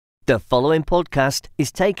The following podcast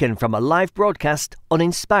is taken from a live broadcast on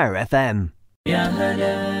Inspire FM.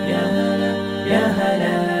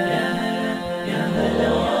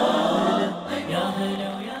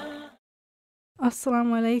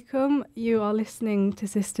 Assalamu alaikum. You are listening to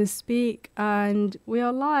Sisters Speak, and we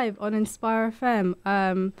are live on Inspire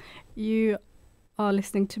FM. You are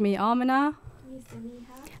listening to me, Amina. Me,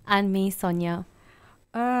 Samiha. And me, Sonia.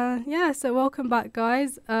 So welcome back,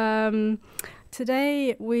 guys.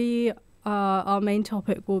 Today our main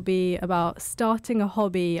topic will be about starting a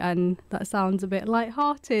hobby, and that sounds a bit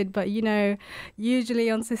light-hearted, but usually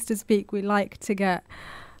on Sisters Speak we like to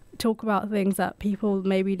talk about things that people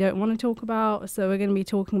maybe don't want to talk about. So we're going to be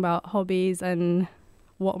talking about hobbies and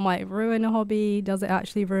what might ruin a hobby. Does it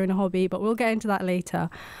actually ruin a hobby? But we'll get into that later.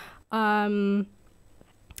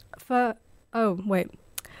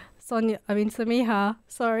 Samiha,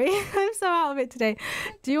 sorry, I'm so out of it today.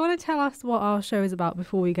 Do you want to tell us what our show is about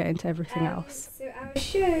before we get into everything else? So our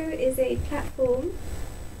show is a platform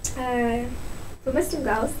for Muslim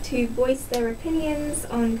girls to voice their opinions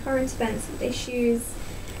on current events and issues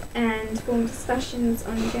and form discussions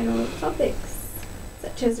on general topics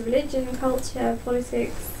such as religion, culture,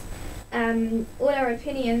 politics. All our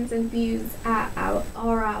opinions and views are our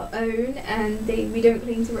own, and we don't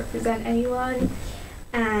claim to represent anyone.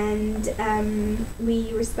 And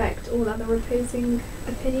we respect all other opposing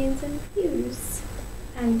opinions and views,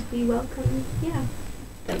 and we welcome them.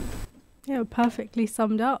 Yeah, perfectly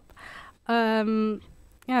summed up. So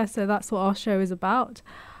that's what our show is about.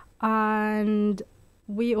 And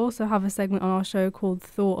we also have a segment on our show called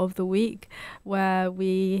Thought of the Week, where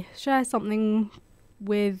we share something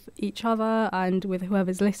with each other and with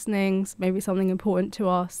whoever's listening, so maybe something important to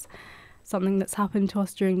us, something that's happened to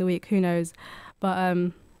us during the week, who knows. But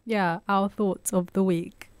our thoughts of the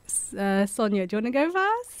week. Sonia, do you want to go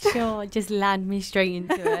first? Sure, just land me straight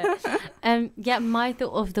into it. My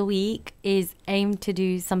thought of the week is aim to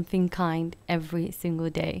do something kind every single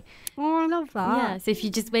day. Oh, I love that. Yeah, so if you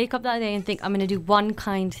just wake up that day and think, I'm going to do one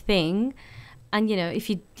kind thing, and if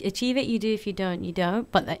you achieve it, you do. If you don't, you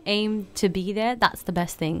don't. But the aim to be there, that's the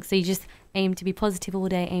best thing. So you just aim to be positive all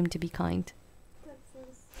day, aim to be kind.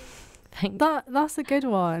 Thanks. That's a good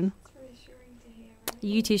one.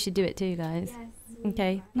 You two should do it too, guys. Yes.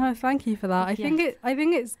 Okay. No, thank you for that. I think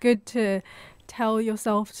it's good to tell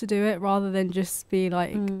yourself to do it rather than just be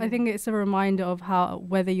like. I think it's a reminder of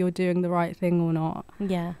whether you're doing the right thing or not.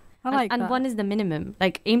 Yeah. I like that. And one is the minimum.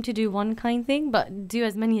 Like, aim to do one kind thing, but do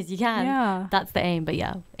as many as you can. Yeah. That's the aim. But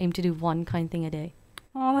aim to do one kind thing a day.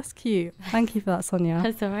 Oh, that's cute. Thank you for that, Sonia.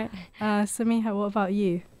 That's all right. Samiha, what about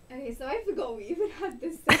you? Okay, so I forgot we even had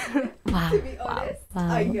this segment, Wow. to be honest. Wow.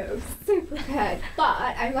 I know, so prepared. But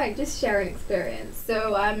I might just share an experience.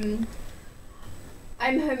 So I'm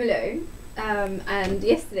home alone, and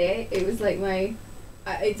yesterday it was like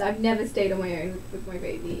I've never stayed on my own with my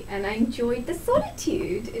baby, and I enjoyed the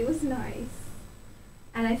solitude. It was nice.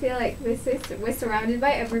 And I feel like we're surrounded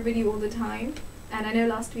by everybody all the time. And I know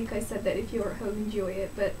last week I said that if you're at home, enjoy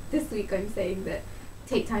it. But this week I'm saying that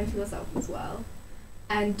take time for yourself as well.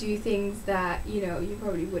 And do things that, you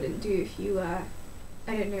probably wouldn't do if you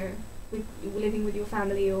living with your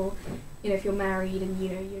family, or, if you're married and, you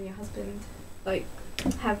and your husband, like,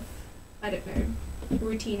 have,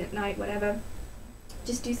 routine at night, whatever.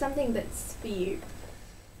 Just do something that's for you.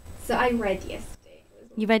 So I read yesterday.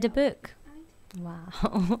 You read a book? Wow.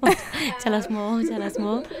 Tell us more. It was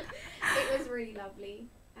really lovely.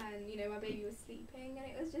 And, my baby was sleeping, and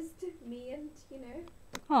it was just me and,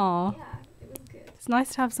 Aw. Yeah, it was good. It's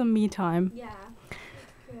nice to have some me time. Yeah, it's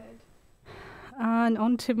good. And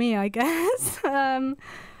on to me, I guess. I'd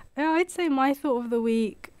say my thought of the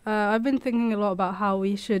week, I've been thinking a lot about how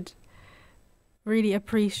we should really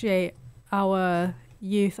appreciate our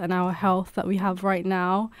youth and our health that we have right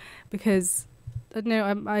now, because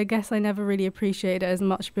I guess I never really appreciated it as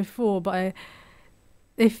much before, but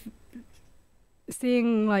if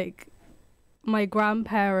seeing like my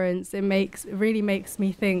grandparents, it really makes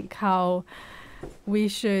me think how we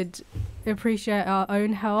should appreciate our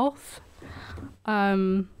own health.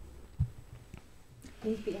 But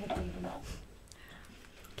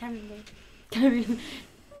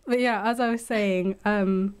yeah, as I was saying,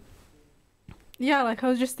 like I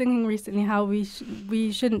was just thinking recently how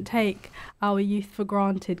we shouldn't take our youth for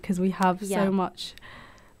granted, because we have so much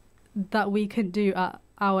that we can do at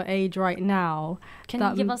our age right now. Can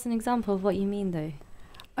you give us an example of what you mean, though?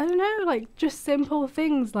 I don't know, like just simple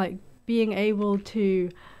things like being able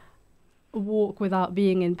to walk without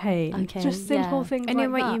being in pain. Okay, just simple things like that. I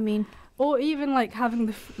know what you mean. Or even like having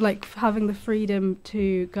the freedom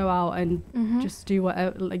to go out and just do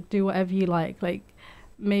whatever you like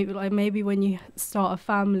maybe when you start a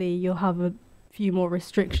family, you'll have a few more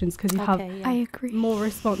restrictions because you have I agree. more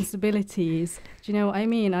responsibilities. Do you know what I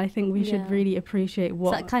mean? I think we should really appreciate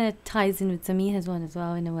what... So that kind of ties in with Samiha's one as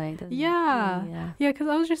well, in a way, doesn't it? Yeah, because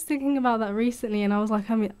I was just thinking about that recently, and I was like,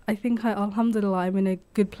 I think alhamdulillah, I'm in a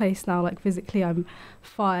good place now. Like, physically, I'm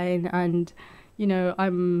fine, and, you know,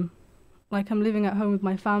 I'm living at home with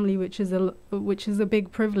my family, which is a big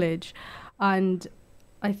privilege, and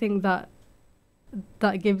I think that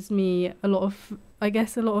gives me a lot of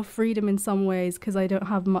freedom in some ways, because I don't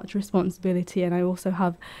have much responsibility, and I also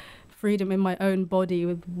have freedom in my own body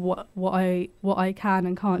with what I can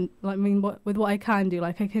and can't. Like, I mean, with what I can do.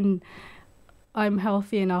 Like, I'm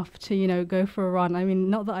healthy enough to, you know, go for a run. I mean,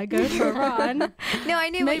 not that I go for a run. No, I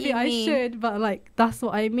know Maybe what you mean. I should, but like, that's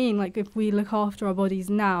what I mean. Like, if we look after our bodies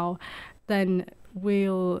now, then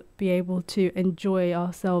we'll be able to enjoy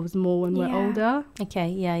ourselves more when we're older. Okay,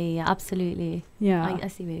 yeah, absolutely. Yeah. I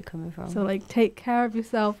see where you're coming from. So, like, take care of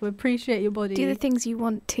yourself, appreciate your body. Do the things you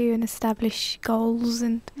want to and establish goals,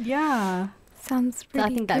 and sounds really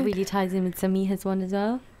I think that really ties in with Samiha's one as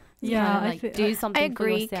well. Yeah, do something I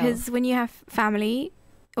agree, for yourself. because when you have family,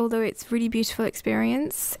 although it's a really beautiful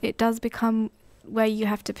experience, it does become where you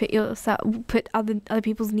have to put other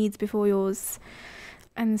people's needs before yours.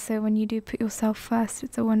 And so when you do put yourself first,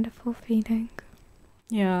 it's a wonderful feeling.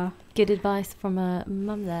 Yeah. Good advice from a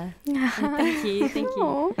mum there. Thank you.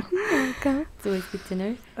 Oh, you're welcome. It's always good to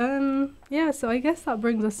know. Yeah, so I guess that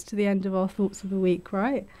brings us to the end of our thoughts of the week,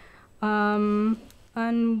 right? And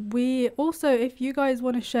we also, if you guys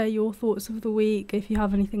want to share your thoughts of the week, if you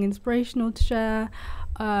have anything inspirational to share,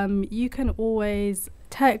 you can always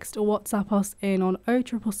text or WhatsApp us in on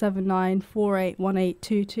 07779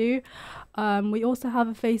 481822. We also have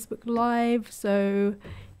a Facebook Live, so,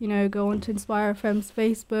 you know, go on to Inspire FM's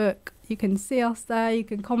Facebook. You can see us there, you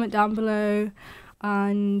can comment down below,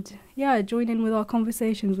 and yeah, join in with our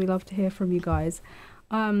conversations. We love to hear from you guys.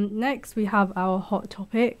 Next, we have our hot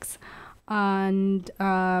topics, and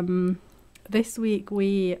this week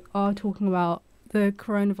we are talking about the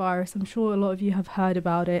coronavirus. I'm sure a lot of you have heard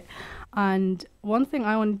about it, and one thing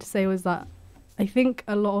I wanted to say was that I think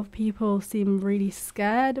a lot of people seem really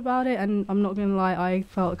scared about it, and I'm not going to lie, I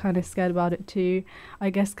felt kind of scared about it too. I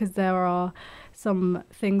guess because there are some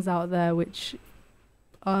things out there which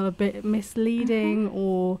are a bit misleading,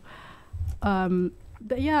 or I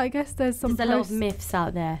guess there's a lot of myths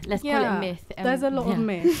out there. Let's call it myth. There's a lot of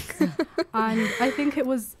myths, and I thought it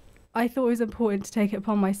was important to take it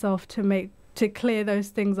upon myself to clear those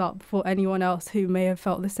things up for anyone else who may have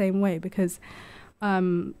felt the same way, because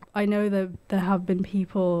I know that there have been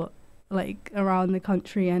people, like, around the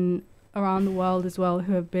country and around the world as well,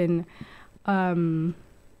 who have been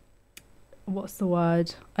what's the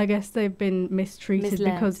word? I guess they've been mistreated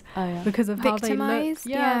because of how they look.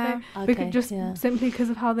 Simply because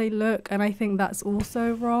of how they look, and I think that's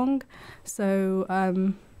also wrong. So I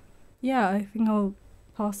think I'll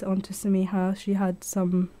pass it on to Samiha. She had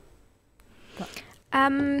some.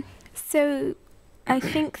 So I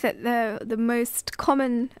think that the most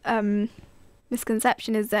common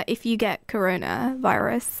misconception is that if you get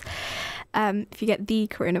coronavirus,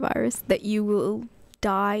 that you will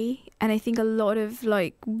die. And I think a lot of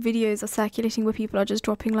like videos are circulating where people are just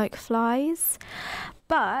dropping like flies.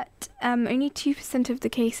 But only 2% of the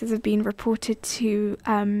cases have been reported to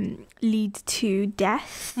lead to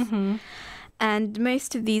death. Mm-hmm. And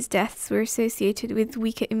most of these deaths were associated with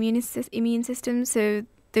weaker immune systems. So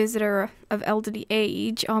those that are of elderly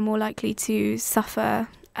age are more likely to suffer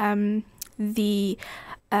the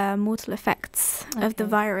mortal effects of the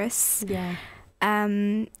virus. Yeah.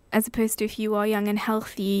 As opposed to if you are young and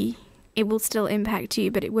healthy, it will still impact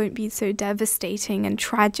you, but it won't be so devastating and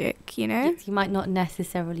tragic, you know? Yes, you might not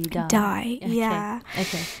necessarily die. Okay. Yeah.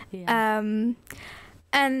 Okay. Yeah.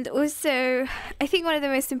 And also, I think one of the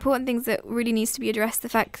most important things that really needs to be addressed, the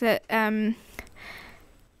fact that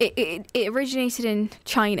it originated in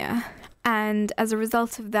China, and as a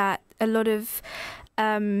result of that, a lot of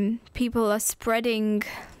people are spreading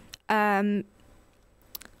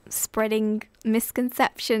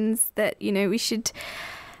misconceptions that, you know, we should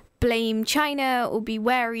blame China or be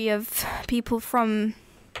wary of people from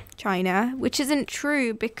China, which isn't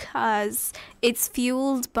true, because it's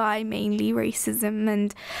fueled by mainly racism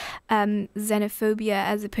and xenophobia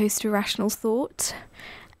as opposed to rational thought.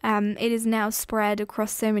 It is now spread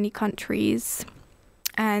across so many countries,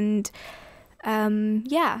 and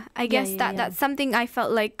I guess that's something I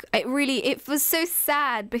felt like it was so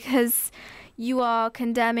sad, because you are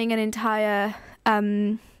condemning an entire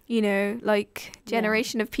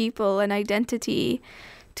generation of people and identity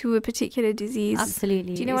to a particular disease.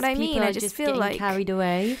 Absolutely. Do you know what I mean? People I are just feel getting like carried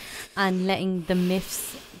away and letting the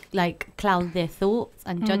myths like cloud their thoughts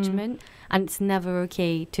and judgment, and it's never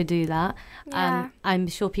okay to do that. Yeah. I'm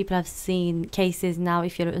sure people have seen cases now,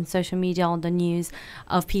 if you're on social media, on the news,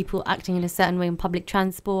 of people acting in a certain way in public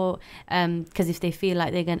transport because if they feel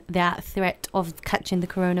like they're at threat of catching the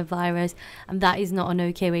coronavirus, and that is not an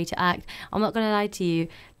okay way to act. I'm not going to lie to you.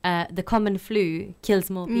 The common flu kills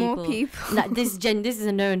more people. This is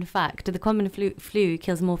a known fact. The common flu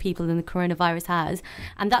kills more people than the coronavirus has,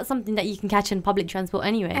 and that's something that you can catch in public transport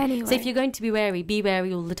anyway. So if you're going to be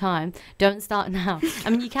wary all the time. Don't start now.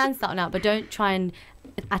 I mean, you can start now, but don't try and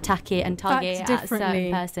attack it and target it at a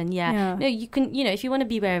certain person. Yeah. No, you can, if you want to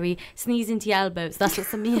be wary, sneeze into your elbows. That's what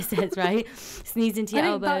Samia says, right? Sneeze into your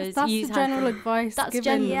elbows. That's use the general advice. That's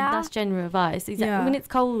general advice. Exactly. Yeah. When it's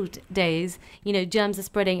cold days, germs are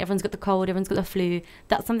spreading. Everyone's got the cold. Everyone's got the flu.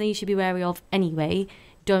 That's something you should be wary of anyway.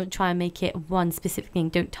 Don't try and make it one specific thing.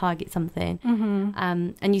 Don't target something.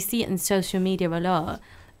 And you see it in social media a lot.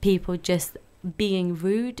 People just being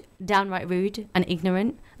rude, downright rude and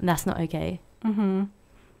ignorant, and that's not okay.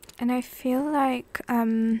 And I feel like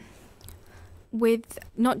with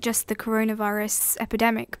not just the coronavirus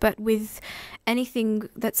epidemic, but with anything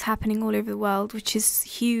that's happening all over the world, which is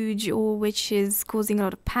huge or which is causing a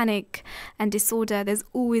lot of panic and disorder, there's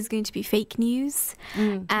always going to be fake news.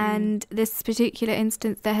 And this particular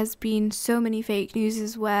instance, there has been so many fake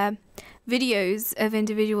news where videos of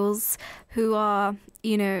individuals who are,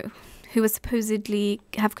 who are supposedly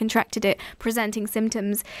have contracted it, presenting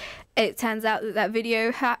symptoms. It turns out that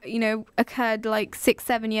video, occurred like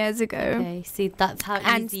 6-7 years ago. Okay, see, that's how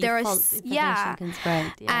easy false information can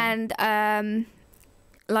spread. Yeah. And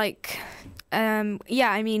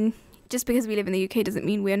I mean, just because we live in the UK doesn't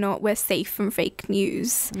mean we're safe from fake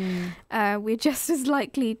news. We're just as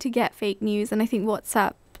likely to get fake news, and I think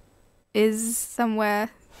WhatsApp is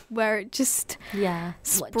somewhere where it just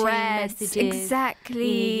spreads.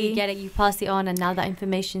 Exactly. You get it, you pass it on, and now that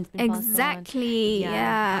information's been passed on. Exactly.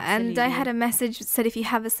 Yeah. And I had a message that said if you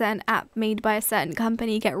have a certain app made by a certain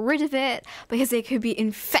company, get rid of it because it could be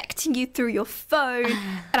infecting you through your phone.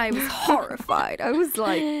 And I was horrified. I was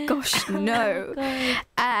like, gosh, no.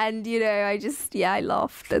 And I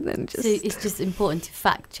laughed and then just. So it's just important to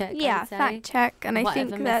fact check. Yeah, fact check, and I think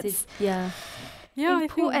that's important. I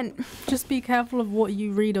think just be careful of what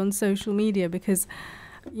you read on social media, because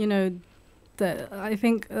I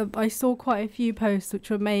think I saw quite a few posts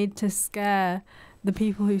which were made to scare the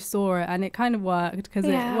people who saw it, and it kind of worked because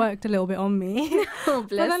it worked a little bit on me. Oh,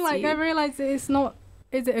 bless but then you. I realized that it's not.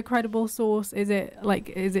 Is it a credible source? Is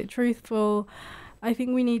it truthful? I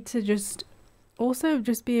think we need to just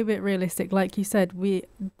be a bit realistic. Like you said,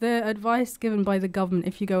 the advice given by the government,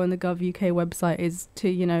 if you go on the Gov UK website, is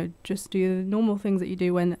to just do the normal things that you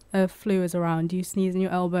do when a flu is around. You sneeze in your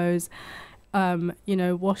elbows,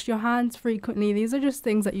 wash your hands frequently. These are just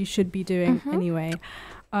things that you should be doing anyway.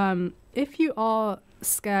 If you are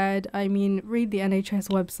scared, read the NHS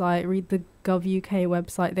website, read the Gov UK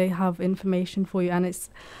website. They have information for you, and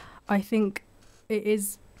I think it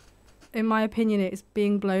is, in my opinion, it's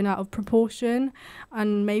being blown out of proportion,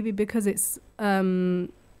 and maybe because it's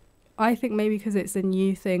because it's a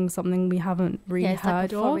new thing, something we haven't really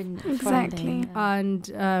heard of. Exactly.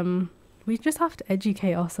 And we just have to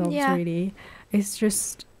educate ourselves, really. It's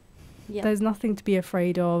just, there's nothing to be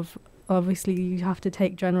afraid of. Obviously, you have to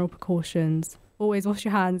take general precautions. Always wash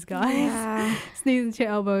your hands, guys. Yeah. Sneeze into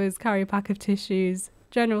your elbows, carry a pack of tissues.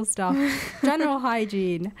 General stuff, general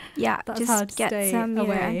hygiene. Yeah, that's just how to get stay some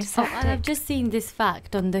away. And I've just seen this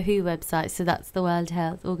fact on the WHO website, so that's the World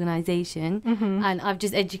Health Organization, and I've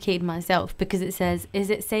just educated myself because it says, is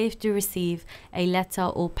it safe to receive a letter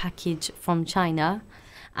or package from China?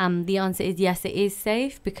 The answer is yes, it is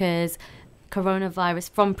safe, because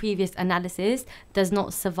coronavirus, from previous analysis, does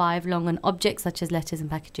not survive long on objects such as letters and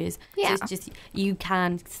packages. Yeah. So it's just, you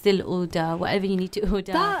can still order whatever you need to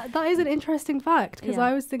order. That is an interesting fact, because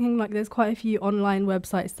I was thinking there's quite a few online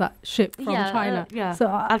websites that ship from China. So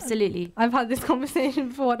absolutely. I've had this conversation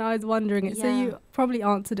before and I was wondering it. So you probably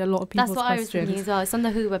answered a lot of people's questions. That's what I was thinking as well. It's on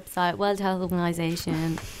the WHO website, World Health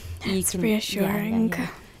Organization. It's reassuring.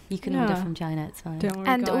 You can order from China, it's fine. Don't worry,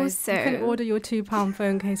 and guys. also, you can order your £2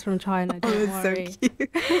 phone case from China. Don't worry. So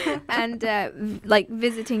cute. And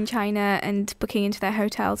visiting China and booking into their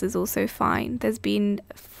hotels is also fine. There's been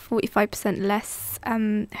 45% less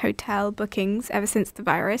hotel bookings ever since the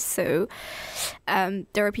virus. So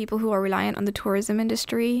there are people who are reliant on the tourism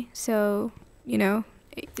industry. So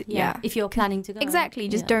if you're planning to go, exactly,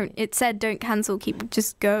 just don't. It said don't cancel,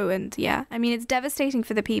 just go. And it's devastating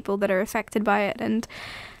for the people that are affected by it, and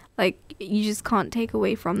like you just can't take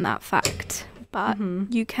away from that fact, but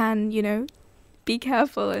you can, you know, be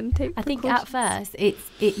careful and take I think at first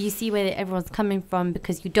you see where everyone's coming from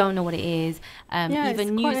because you don't know what it is.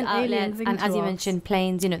 Even news outlets and, as you mentioned,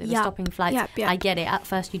 planes, you know, they were stopping flights. I get it. At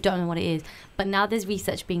first you don't know what it is, but now there's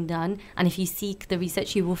research being done, and if you seek the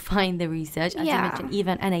research you will find the research, as you mentioned,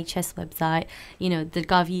 even NHS website, you know, the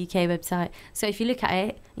Gov UK website. So if you look at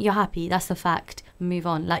it, you're happy, that's a fact, move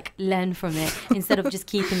on, like learn from it instead of just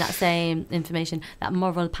keeping that same information, that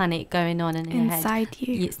moral panic going on in your inside head.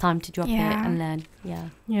 you. It's time to drop it and learn.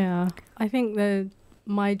 Yeah, I think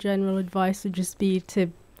my general advice would just be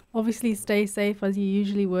to obviously stay safe as you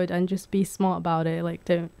usually would, and just be smart about it. Like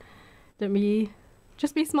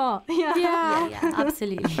just be smart. Yeah,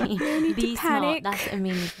 absolutely. Be smart. That's a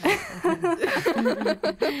meaning.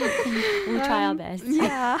 We'll try our best.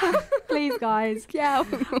 Yeah, please, guys. Yeah.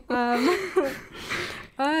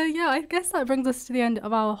 I guess that brings us to the end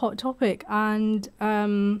of our hot topic, and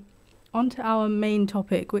onto our main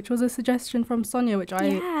topic, which was a suggestion from Sonia, which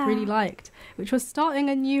I really liked, which was starting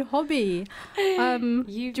a new hobby.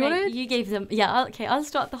 You gave them, I'll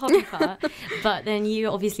start the hobby part, but then you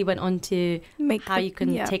obviously went on to how you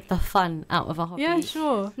can take the fun out of a hobby. Yeah,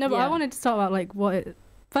 sure. No, but I wanted to start about like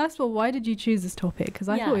first of all, why did you choose this topic? Because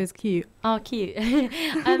I thought it was cute. Oh, cute.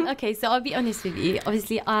 Okay, so I'll be honest with you.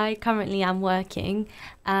 Obviously, I currently am working,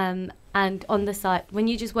 and on the side, when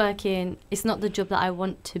you just work in, it's not the job that I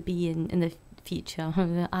want to be in the future.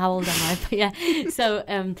 How old am I? But yeah. So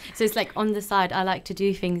it's like on the side, I like to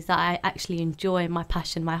do things that I actually enjoy, my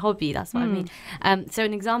passion, my hobby. That's what I mean. So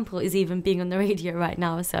an example is even being on the radio right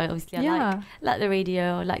now. So obviously, I like the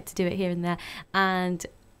radio. I like to do it here and there, and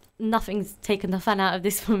nothing's taken the fun out of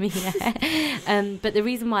this for me yet. But the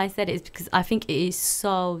reason why I said it is because I think it is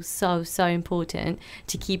so important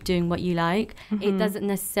to keep doing what you like. It doesn't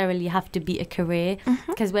necessarily have to be a career,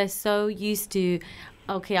 because we're so used to,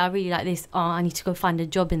 okay, I really like this, I need to go find a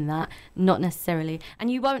job in that. Not necessarily.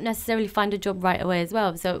 And you won't necessarily find a job right away as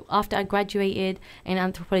well. So after I graduated in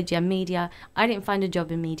anthropology and media, I didn't find a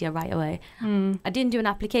job in media right away. I didn't do an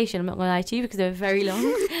application, I'm not going to lie to you, because they were very long.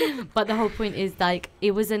 But the whole point is, like,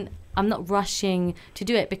 I'm not rushing to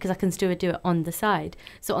do it because I can still do it on the side.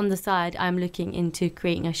 So on the side, I'm looking into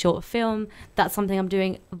creating a short film. That's something I'm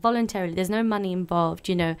doing voluntarily. There's no money involved,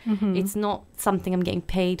 you know. It's not something I'm getting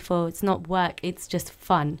paid for. It's not work. It's just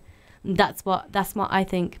fun. That's what I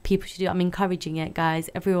think people should do. I'm encouraging it, guys.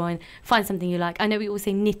 Everyone, find something you like. I know we all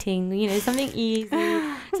say knitting, you know, something easy,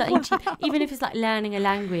 something cheap. Even if it's like learning a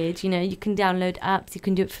language, you know, you can download apps. You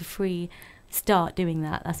can do it for free. Start doing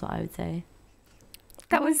that. That's what I would say.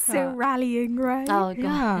 That was so rallying, right? Oh,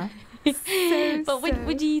 God. Yeah. But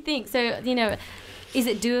what do you think? So, you know, is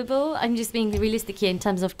it doable? I'm just being realistic here in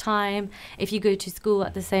terms of time. If you go to school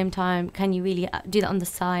at the same time, can you really do that on the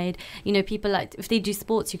side? You know, people like, if they do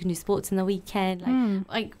sports, you can do sports in the weekend.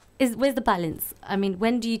 Where's the balance? I mean,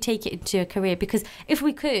 when do you take it into a career? Because if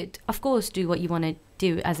we could, of course, do what you want to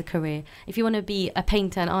do as a career. If you want to be a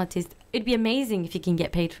painter, an artist, it'd be amazing if you can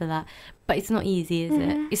get paid for that. But it's not easy, is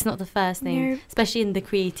it? It's not the first thing, especially in the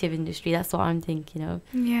creative industry. That's what I'm thinking of.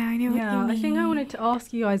 Yeah, I know what you mean. I think I wanted to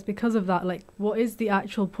ask you guys, because of that, like, what is the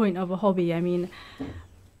actual point of a hobby? I mean,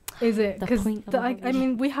 is it because I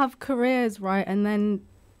mean, we have careers, right? And then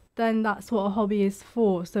that's what a hobby is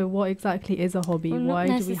for. So what exactly is a hobby? Well,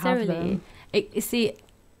 why do we have them?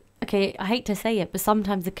 Okay, I hate to say it, but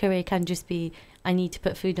sometimes a career can just be, I need to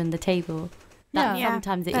put food on the table.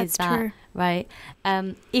 Sometimes it is that, true. Right?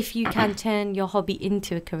 If you can turn your hobby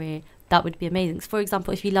into a career, that would be amazing. So for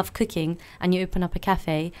example, if you love cooking and you open up a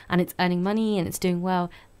cafe and it's earning money and it's doing well,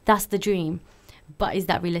 that's the dream. But is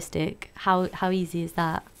that realistic? How easy is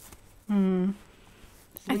that? I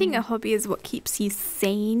think a hobby is what keeps you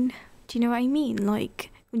sane. Do you know what I mean?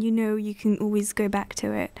 Like, when you know you can always go back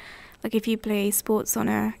to it. Like if you play sports on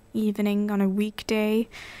a evening, on a weekday,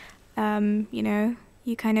 you know,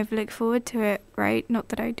 you kind of look forward to it, right? Not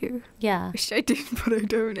that I do. Yeah. Wish I did, but I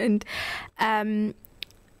don't. And I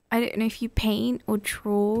don't know if you paint or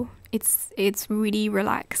draw. It's really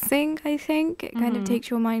relaxing, I think. It kind of takes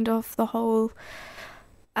your mind off the whole,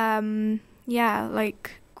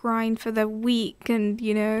 like grind for the week. And,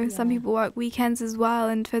 you know, some people work weekends as well.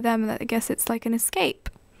 And for them, I guess it's like an escape.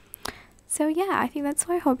 So, yeah, I think that's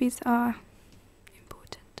why hobbies are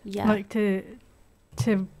important. Yeah. Like to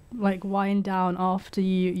like wind down after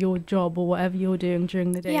your job or whatever you're doing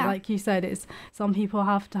during the day. Yeah. Like you said, it's some people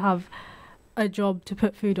have to have a job to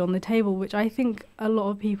put food on the table, which I think a lot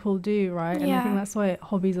of people do, right? And I think that's why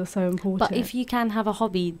hobbies are so important. But if you can have a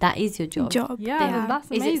hobby that is your job, then that's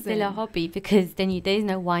amazing. Is it still a hobby? Because then there's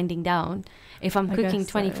no winding down. If I'm cooking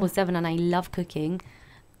 24/7 and I love cooking,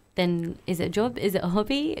 then is it a job? Is it a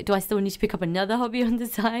hobby? Do I still need to pick up another hobby on the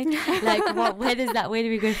side? Like, where do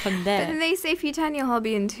we go from But there? then they say if you turn your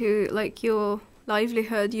hobby into like your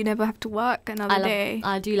livelihood, you never have to work another day.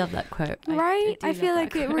 I do love that quote. Right? I do feel love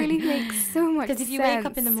like that it quote. really makes so much sense. Because if you wake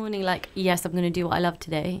up in the morning like, yes, I'm going to do what I love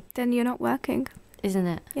today, then you're not working. isn't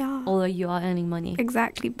it? Yeah. Although you are earning money.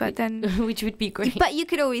 Exactly, but then... Which would be great. But you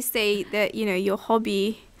could always say that, you know, your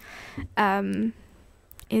hobby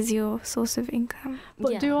is your source of income.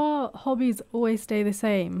 But do our hobbies always stay the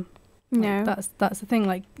same? No. Like, that's the thing.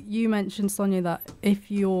 Like you mentioned, Sonia, that if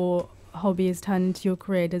your hobby is turned into your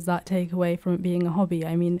career, does that take away from it being a hobby?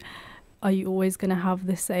 I mean, are you always going to have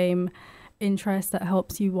the same interest that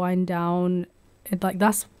helps you wind down?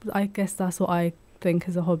 I guess that's what I think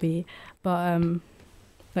is a hobby. But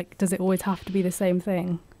like, does it always have to be the same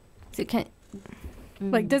thing? So it can,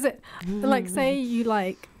 Like, does it, like, say you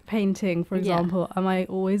like painting, for example, am I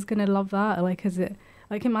always going to love that? Like, is it,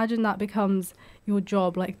 like, imagine that becomes your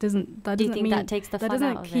job. Like, do you think that takes the fun out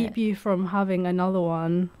doesn't of keep it? you from having another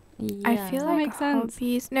one? I Yeah. feel Does that like make sense?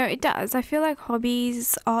 hobbies... No, it does. I feel like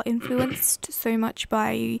hobbies are influenced so much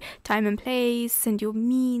by time and place and your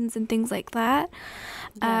means and things like that.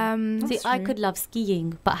 Yeah. See, That's I true. could love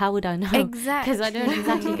skiing, but how would I know? Exactly. Because I don't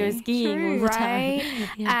exactly go skiing all the time. Right?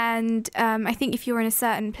 Yeah. And I think if you're in a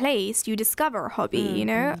certain place, you discover a hobby, you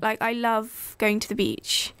know? Like, I love going to the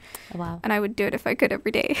beach. Oh, wow. And I would do it if I could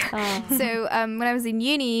every day. Oh. So when I was in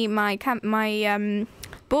uni, my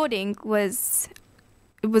boarding was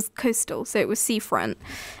coastal, so it was seafront,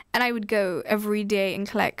 and I would go every day and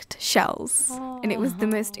collect shells, and it was the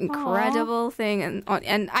most incredible thing.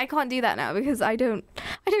 And I can't do that now because I don't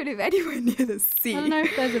live anywhere near the sea. I don't know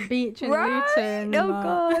if there's a beach in Right? Luton.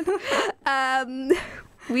 Oh but- God.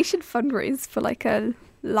 We should fundraise for like a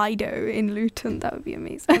Lido in Luton. That would be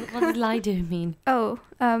amazing. What does Lido mean? Oh,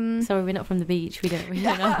 Sorry, we're not from the beach. We don't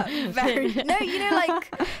know. no, you know,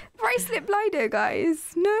 like rice slip Lido, guys.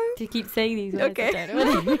 No, To keep saying these words, Okay. I don't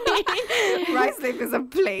know what they mean. rice slip is a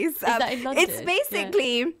place. that in London? It's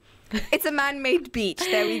basically it's a man-made beach.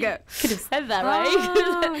 There we go. Could have said that, right?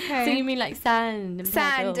 Oh, okay. So you mean like sand and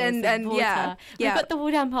Sand puddles and water. yeah. We've got the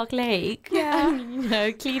Woodham Park Lake. Yeah. You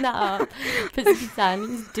know, clean that up. Put some sand.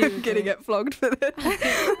 It's doable. I'm gonna get flogged for this.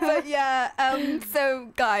 But yeah, so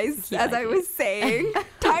guys, Cute as I idea. was saying,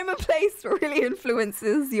 time and place really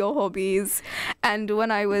influences your hobbies. And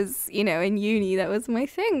when I was, you know, in uni, that was my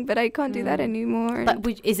thing, but I can't do that anymore.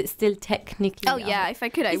 But is it still technically? oh yeah, if I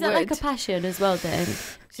could, I Is would. that like a passion as well then?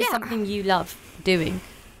 It's just Yeah. something you love doing,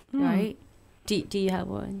 Hmm. right? Do you have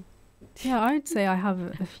one? Yeah, I'd say I have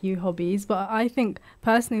a few hobbies, but I think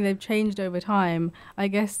personally they've changed over time. I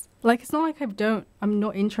guess, like, it's not like I'm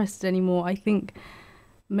not interested anymore. I think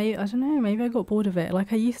maybe I got bored of it.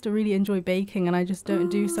 Like, I used to really enjoy baking and I just don't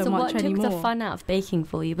do so much what took anymore. the fun out of baking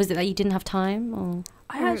for you? Was it that you didn't have time, or?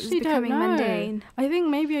 I Or it was actually don't becoming know. mundane. I think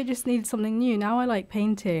maybe I just needed something new. Now I like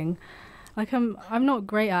painting. Like, I'm not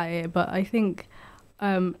great at it, but I think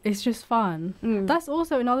it's just fun. That's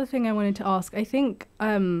also another thing I wanted to ask. I think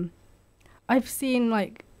I've seen,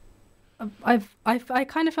 like, I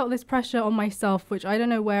kind of felt this pressure on myself, which I don't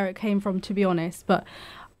know where it came from, to be honest. But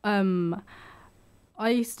I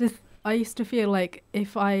used to feel like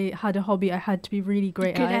if I had a hobby, I had to be really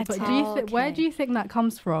great Good at it. at But it. where Okay. do you think that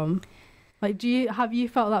comes from? Like, have you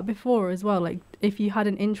felt that before as well? Like, if you had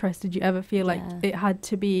an interest, did you ever feel like Yeah. it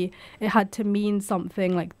had to mean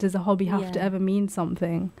something? Like, does a hobby have to Yeah. ever mean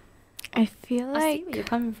something? I feel I see like... where you're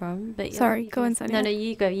coming from, but Sorry, you go on, can- Sonia. No,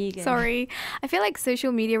 you go. Sorry. I feel like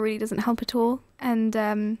social media really doesn't help at all. And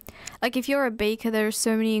like if you're a baker, there are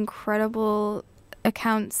so many incredible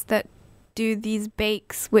accounts that do these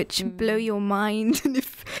bakes which blow your mind. And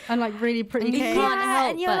if And like really pretty And you cake. can't help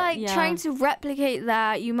and you're but- like yeah. trying to replicate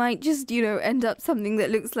that, you might just, you know, end up something that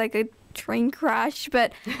looks like a train crash.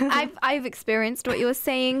 But I've experienced what you're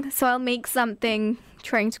saying, so I'll make something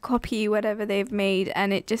trying to copy whatever they've made,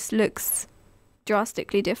 and it just looks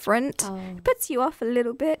drastically different. Oh, Puts you off a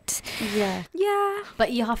little bit. yeah. Yeah.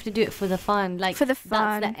 But you have to do it for the fun. Like, For the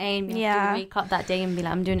fun. That's the aim. You Yeah. have to wake up that day and be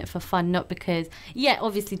like, I'm doing it for fun, not because, yeah,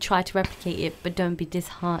 obviously try to replicate it, but don't be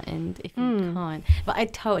disheartened if you can't. But I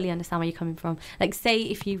totally understand where you're coming from. Like, say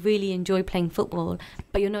if you really enjoy playing football,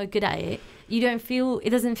 but you're not good at it, it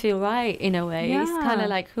doesn't feel right in a way. It's Yeah. kind of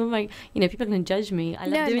like, who am I? You know, people can judge me. I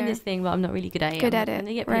love doing this thing, but I'm not really good at it. Good I'm at not it,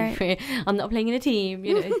 gonna get paid right. for it. I'm not playing in a team.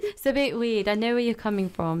 You know, it's a bit weird. I know where you're coming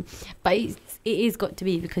from, but it is got to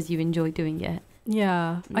be because you enjoy doing it.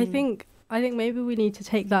 Yeah, I think maybe we need to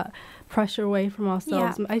take that pressure away from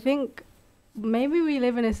ourselves. Yeah. I think maybe we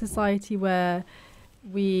live in a society where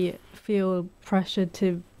we feel pressured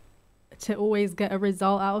to to always get a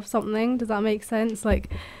result out of something. Does that make sense?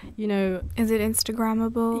 Like, you know, Is it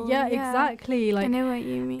Instagrammable? yeah, exactly. Like, I know what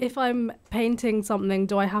you mean. if I'm painting something,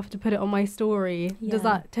 do I have to put it on my story? Yeah. Does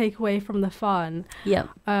that take away from the fun? Yeah.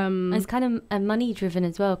 It's kind of money driven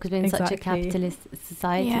as well, because we're in such a Exactly. capitalist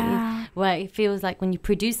society Yeah. where it feels like when you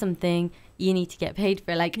produce something, you need to get paid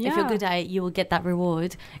for it. Like, if you're Yeah. good at it, you will get that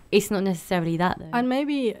reward. It's not necessarily that, though. And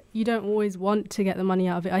maybe you don't always want to get the money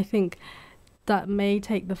out of it. I think that may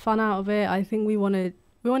take the fun out of it. I think we want to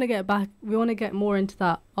get more into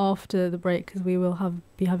that after the break, because we will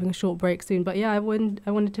be having a short break soon. But yeah, I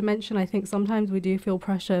wanted to mention, I think sometimes we do feel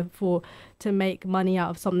pressure to make money out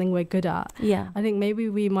of something we're good at. Yeah. I think maybe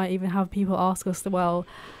we might even have people ask us, well,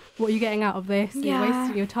 what are you getting out of this? Yeah. You're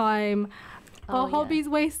wasting your time. Are hobbies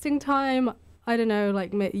wasting time? I don't know,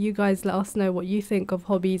 like, you guys let us know what you think of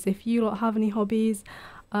hobbies. If you lot have any hobbies,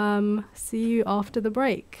 see you after the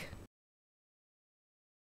break.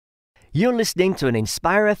 You're listening to an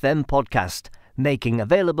Inspire FM podcast, making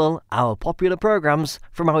available our popular programs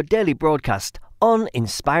from our daily broadcast on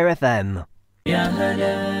Inspire FM.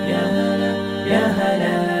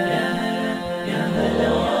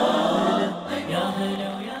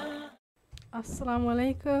 Assalamu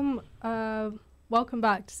alaikum. Welcome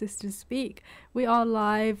back to Sisters Speak. We are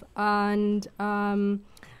live, and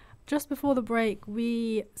just before the break,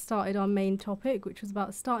 we started our main topic, which was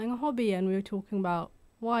about starting a hobby, and we were talking about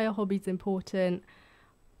why are hobbies important,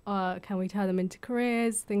 can we turn them into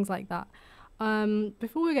careers, things like that.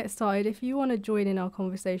 Before we get started, if you want to join in our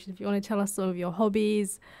conversation, if you want to tell us some of your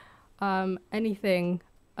hobbies, anything,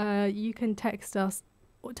 you can text or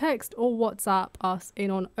WhatsApp us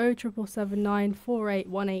in on 07779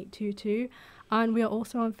 481822, and we are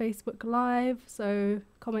also on Facebook Live, so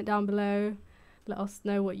comment down below, let us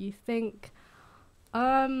know what you think.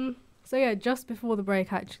 So yeah, just before the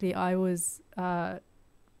break, actually, I was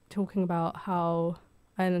talking about how,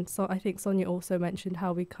 and so I think Sonia also mentioned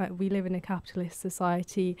how we live in a capitalist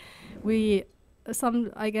society. I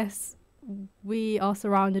guess we are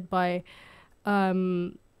surrounded by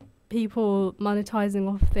people monetizing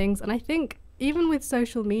off things, and I think even with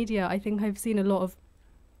social media, I think I've seen a lot of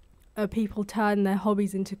people turn their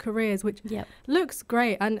hobbies into careers, which looks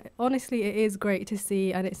great, and honestly it is great to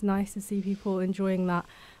see, and it's nice to see people enjoying that.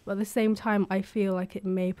 But at the same time, I feel like it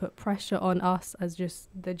may put pressure on us as just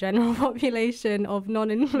the general population of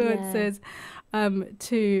non-influencers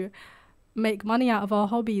to make money out of our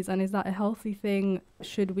hobbies. And is that a healthy thing?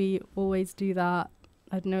 Should we always do that?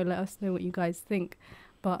 I don't know, let us know what you guys think.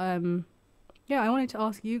 But yeah, I wanted to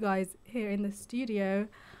ask you guys here in the studio,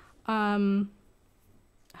 I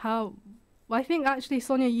think actually,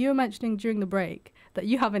 Sonia, you were mentioning during the break that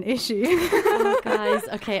you have an issue. Oh, guys,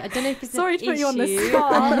 okay, I don't know if it's Sorry an to put issue. you on the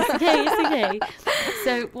spot. It's okay.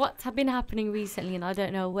 So what's been happening recently, and I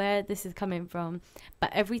don't know where this is coming from, but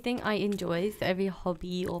everything I enjoy, so every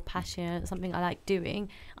hobby or passion, something I like doing,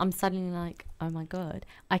 I'm suddenly like, oh my God,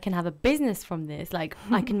 I can have a business from this. Like,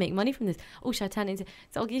 I can make money from this. Oh, should I turn it into...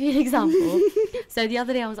 So I'll give you an example. So the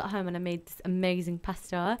other day I was at home and I made this amazing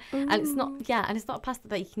pasta. And it's not a pasta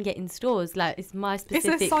that you can get in stores. Like, it's my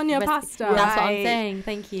specific... It's a Sonia recipe. pasta. That's what I'm saying.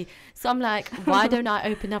 Thank you. So I'm like, why don't I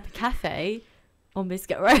open up a cafe on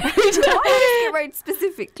Biscuit Road? Why Biscuit Road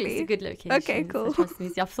specifically? It's a good location. Okay, cool. So trust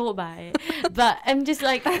me, I've thought about it. But I'm just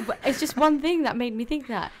like, it's just one thing that made me think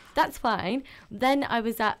that. That's fine. Then I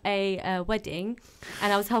was at a wedding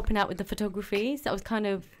and I was helping out with the photography. So I was kind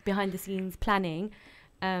of behind the scenes planning.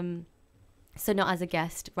 So not as a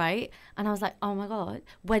guest, right? And I was like, oh my God,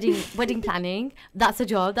 wedding planning, that's a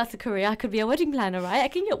job, that's a career. I could be a wedding planner, right? I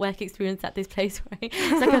can get work experience at this place, right?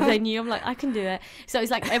 It's like a venue. I'm like, I can do it. So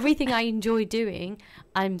it's like everything I enjoy doing,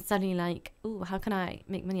 I'm suddenly like, oh, how can I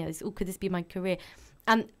make money out of this? Oh, could this be my career?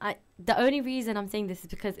 And the only reason I'm saying this is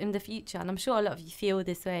because in the future, and I'm sure a lot of you feel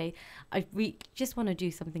this way, I just want to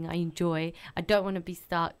do something I enjoy. I don't want to be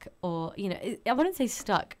stuck, or, I wouldn't say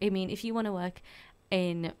stuck. I mean, if you want to work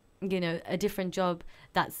in, a different job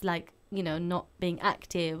that's like, not being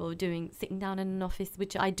active or sitting down in an office,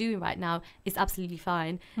 which I do right now, is absolutely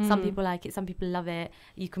fine. Some people like it, some people love it.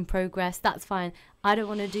 You can progress, that's fine. I don't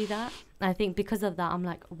want to do that. I think because of that, I'm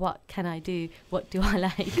like, what can I do? What do I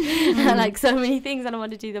like? I like so many things and I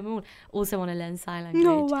want to do them all. Also want to learn sign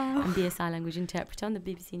language and be a sign language interpreter on the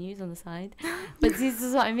BBC News on the side. But this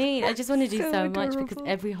is what I mean. I just want to do so much, because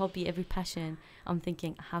every hobby, every passion, I'm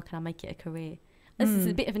thinking, how can I make it a career? This is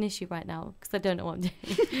a bit of an issue right now because I don't know what I'm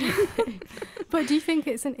doing. But do you think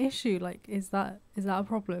it's an issue? Like, is that a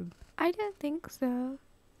problem? I don't think so.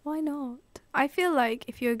 Why not? I feel like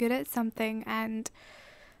if you're good at something and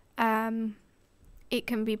it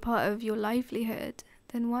can be part of your livelihood,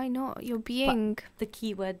 then why not? You're being The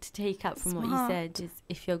key word to take out from what you smart. said is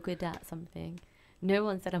if you're good at something. No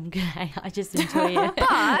one said I'm good at it. I just enjoy it.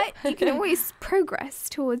 But you can always progress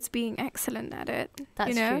towards being excellent at it. That's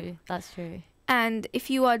you know? true. That's true. And if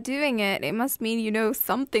you are doing it, it must mean you know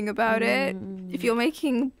something about it. If you're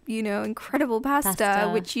making, incredible pasta,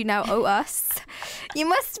 which you now owe us, you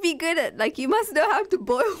must be good at, you must know how to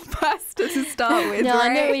boil pasta to start with, No,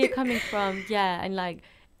 right? I know where you're coming from. Yeah, and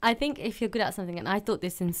I think if you're good at something, and I thought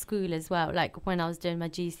this in school as well, when I was doing my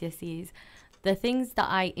GCSEs, the things that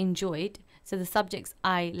I enjoyed, so the subjects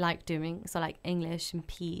I liked doing, so like English and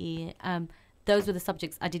PE, those were the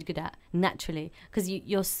subjects I did good at naturally, because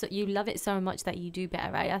you love it so much that you do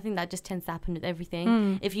better, right? I think that just tends to happen with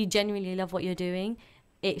everything. If you genuinely love what you're doing,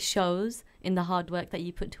 it shows in the hard work that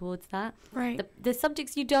you put towards that. Right. The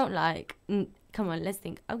subjects you don't like, come on, let's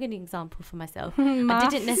think. I'll give you an example for myself. Maths, I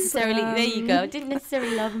didn't necessarily, there you go, didn't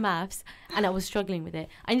necessarily love maths, and I was struggling with it.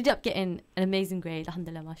 I ended up getting an amazing grade,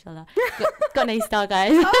 alhamdulillah, mashallah. Got an A star,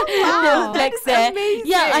 guys. Wow, Flex that's there. amazing.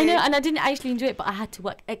 Yeah, I know, and I didn't actually enjoy it, but I had to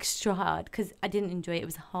work extra hard because I didn't enjoy it. It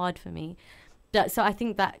was hard for me. So I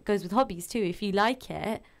think that goes with hobbies too. If you like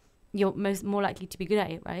it, you're more likely to be good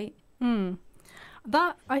at it, right?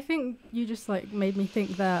 That, I think you just made me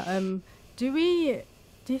think that do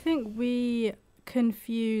you think we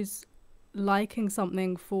confuse liking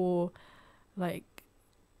something for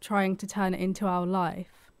trying to turn it into our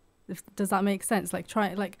life? Does that make sense? I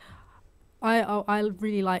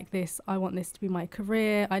really like this, I want this to be my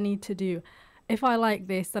career, if I like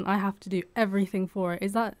this, then I have to do everything for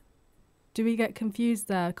it. Do we get confused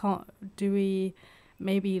there? Do we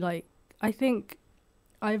maybe I think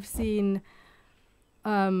I've seen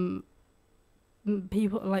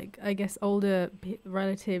people, I guess older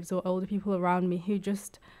relatives or older people around me who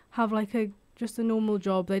just have just a normal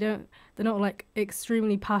job. They're not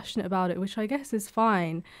extremely passionate about it, which I guess is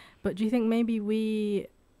fine. But do you think maybe we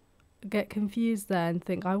get confused there and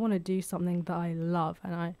think, I want to do something that I love,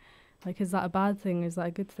 and is that a bad thing? Is that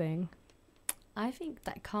a good thing? I think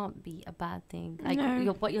that can't be a bad thing.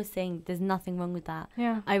 No. What you're saying, there's nothing wrong with that.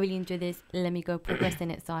 Yeah. I really enjoy this. Let me go progress in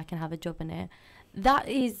it so I can have a job in it. That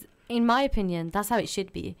is, in my opinion, that's how it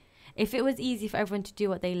should be. If it was easy for everyone to do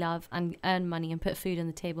what they love and earn money and put food on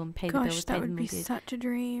the table and pay the bills, that pay the would be mortgage, such a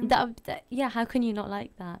dream. yeah, how can you not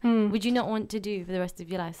like that? Would you not want to do for the rest of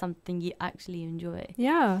your life something you actually enjoy?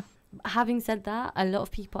 Yeah. Having said that, a lot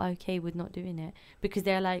of people are okay with not doing it because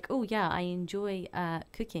they're like, oh yeah, I enjoy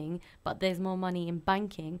cooking, but there's more money in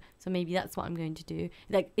banking, so maybe that's what I'm going to do.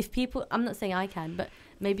 If people, I'm not saying I can, but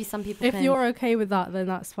maybe some people If can you're okay with that, then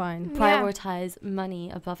that's fine. prioritize money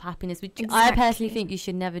above happiness, which I personally think you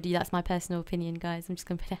should never do. That's my personal opinion, guys. I'm just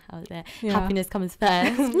going to put it out there. Yeah. Happiness comes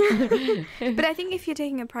first. But I think if you're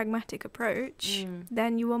taking a pragmatic approach,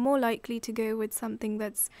 then you are more likely to go with something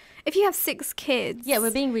that's, if you have 6 kids. Yeah,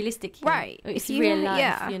 we're being realistic here. Right. It's If you- real life,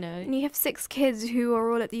 yeah. And you have 6 kids who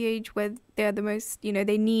are all at the age where they're the most, they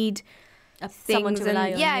need someone things to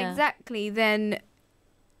rely on. yeah, exactly. Then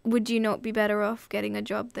would you not be better off getting a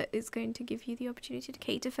job that is going to give you the opportunity to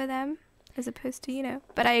cater for them as opposed to,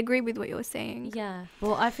 But I agree with what you're saying. Yeah.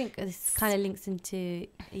 Well, I think this kind of links into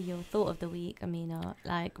your thought of the week, Amina,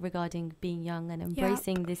 regarding being young and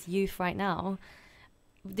embracing this youth right now.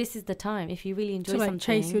 This is the time. If you really enjoy something,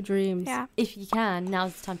 chase your dreams. Yeah. if you can,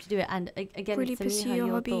 now's the time to do it. And again, Really pursue Samia, your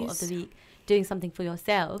your thought of hobbies. the week, doing something for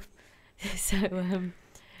yourself. So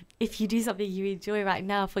if you do something you enjoy right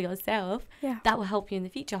now for yourself, that will help you in the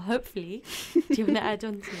future, hopefully. Do you want to add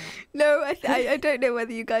on to that? No, I don't know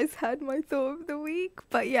whether you guys heard my thought of the week,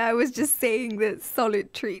 but yeah, I was just saying that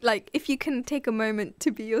solitary, if you can take a moment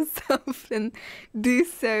to be yourself, then do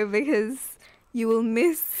so, because you will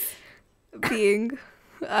miss being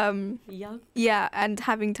Young. Yeah, and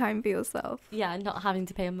having time for yourself. Yeah, and not having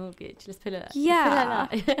to pay a mortgage. Let's put it. Yeah.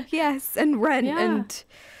 Put it like that. Yes, and rent Yeah. and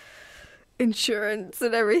insurance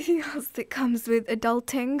and everything else that comes with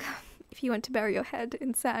adulting. If you want to bury your head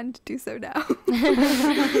in sand, do so now.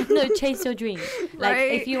 No, chase your dream.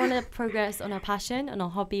 Right. If you want to progress on a passion, on a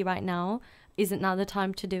hobby right now, isn't now the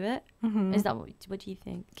time to do it? Mm-hmm. Is that what do you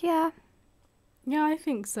think? Yeah. Yeah, I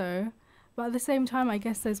think so. But at the same time, I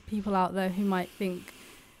guess there's people out there who might think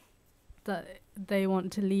that they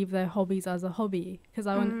want to leave their hobbies as a hobby. Because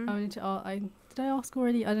I wanted to did I ask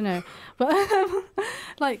already? I don't know.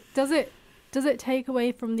 But does it take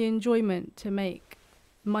away from the enjoyment to make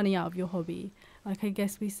money out of your hobby? I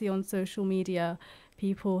guess we see on social media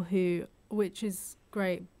people who, which is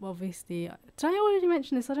great, obviously. Did I already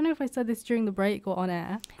mention this? I don't know if I said this during the break or on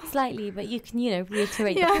air. Slightly, but you can,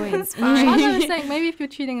 reiterate the Yeah, points. I was saying, maybe if you're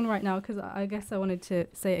tuning in right now, because I guess I wanted to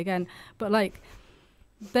say it again, but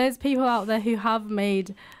there's people out there who have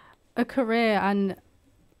made a career and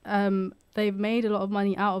they've made a lot of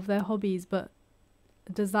money out of their hobbies, but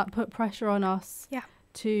does that put pressure on us? Yeah.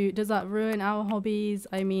 Does that ruin our hobbies?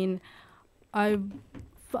 I mean, I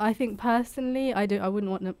think personally, I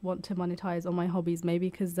wouldn't want to monetize on my hobbies, maybe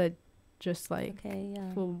because they're just like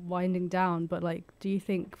for winding down. But like, do you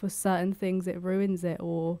think for certain things it ruins it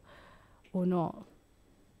or not?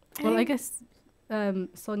 Well, I guess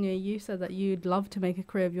Sonia, you said that you'd love to make a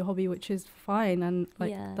career of your hobby, which is fine, and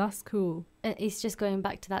like that's cool. It's just going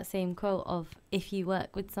back to that same quote of, if you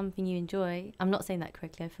work with something you enjoy, I'm not saying that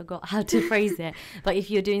correctly, I forgot how to phrase it, but if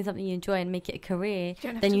you're doing something you enjoy and make it a career,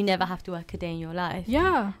 then you never have to work a day in your life.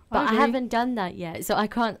 Yeah, but I haven't done that yet, so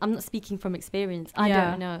I'm not speaking from experience. I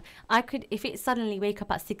don't know. I could, if it suddenly wake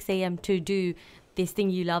up at 6 a.m. to do this thing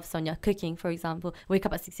you love, Sonia, cooking, for example, wake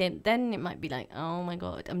up at 6 a.m., then it might be like, oh my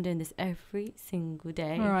God, I'm doing this every single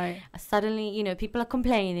day. Right. Suddenly, people are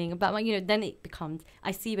complaining about then it becomes,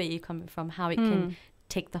 I see where you're coming from, how it can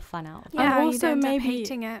take the fun out of it. Yeah, and also maybe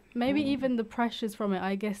hating it. Maybe even the pressures from it,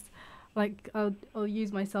 I guess. Like, I'll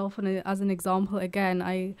use myself as an example again.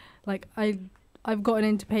 I've gotten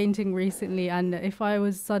into painting recently, and if I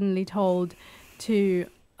was suddenly told to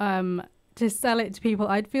sell it to people,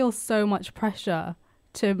 I'd feel so much pressure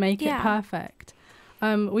to make it perfect.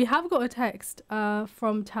 We have got a text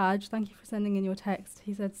from Taj. Thank you for sending in your text.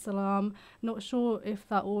 He said, Salam, not sure if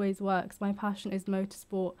that always works. My passion is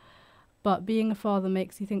motorsport, but being a father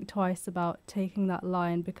makes you think twice about taking that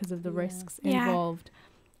line because of the risks involved.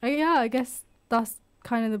 I guess that's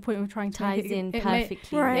kind of the point of trying to ties make in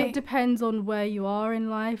perfectly. It depends on where you are in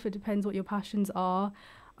life. It depends what your passions are.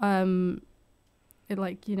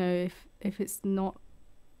 If it's not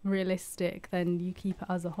realistic, then you keep it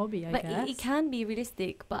as a hobby, I guess. It can be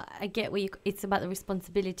realistic, but I get where it's about the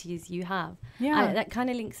responsibilities you have. Yeah. That kind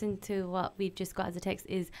of links into what we've just got as a text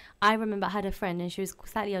is, I remember I had a friend and she was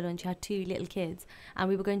slightly older and she had 2 little kids, and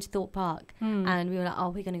we were going to Thorpe Park and we were like,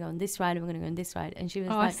 we're going to go on this ride and we're going to go on this ride. And she was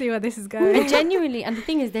like, I see where this is going. Genuinely, and the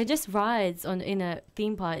thing is, they're just rides in a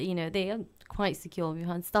theme park, they are quite secure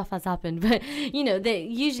behind stuff has happened, but they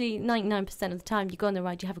usually 99% of the time you go on the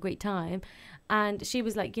ride, you have a great time. And she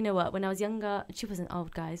was like, you know what, when I was younger, she wasn't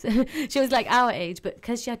old, guys. She was like our age, but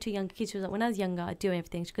because she had 2 younger kids, she was like, when I was younger, I'd do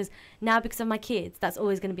everything. She goes, now because of my kids, that's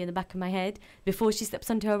always going to be in the back of my head. Before she steps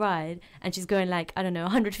onto a ride and she's going like, I don't know,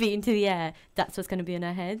 100 feet into the air, that's what's going to be in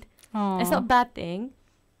her head. Aww. It's not a bad thing.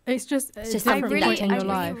 It's just I in really your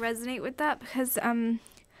life. resonate with that because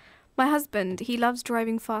my husband, he loves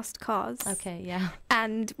driving fast cars. Okay, yeah.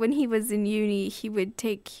 And when he was in uni, he would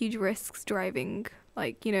take huge risks driving,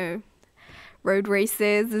 like, road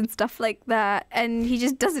races and stuff like that. And he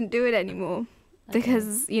just doesn't do it anymore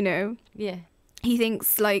because, he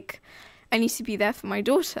thinks, like, I need to be there for my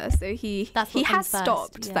daughter. So he has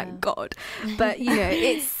stopped, thank God. But,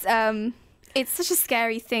 it's such a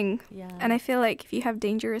scary thing. Yeah. And I feel like if you have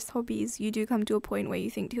dangerous hobbies, you do come to a point where you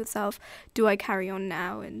think to yourself, do I carry on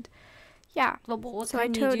now? And yeah. Well, what so can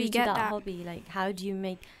I totally you do get to that that hobby? Like, how do you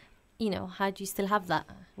make, how do you still have that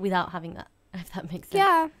without having that, if that makes sense?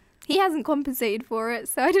 Yeah. He hasn't compensated for it,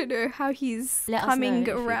 so I don't know how he's coming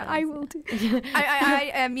around. I will do.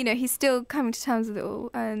 He's still coming to terms with it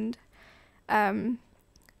all. And,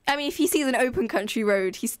 if he sees an open country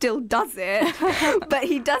road, he still does it, but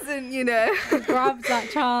he doesn't, He grabs that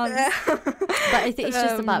chance. But I think it's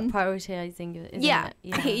just about prioritizing it, isn't it?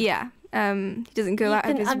 Yeah. He doesn't go out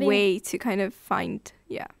of his way to kind of find,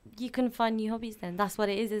 You can find new hobbies then. That's what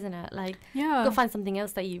it is, isn't it? Like, yeah. Go find something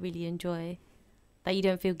else that you really enjoy, that you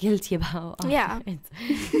don't feel guilty about. Yeah.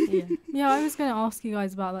 Yeah, I was going to ask you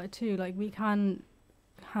guys about that too. Like, we can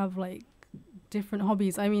have, like, different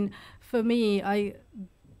hobbies. I mean, for me, I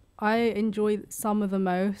enjoy some of the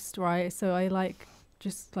most, right? So I like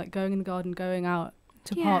just like going in the garden, going out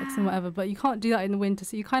to parks and whatever, but you can't do that in the winter,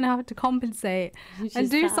 so you kind of have to compensate and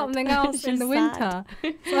do something else in the winter.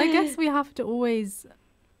 So I guess we have to always,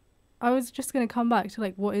 I was just going to come back to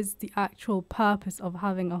like, what is the actual purpose of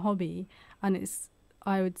having a hobby? And it's,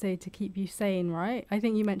 I would say, to keep you sane, right? I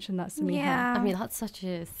think you mentioned that, Samiha. Yeah. I mean, that's such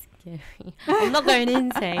a scary... I'm not going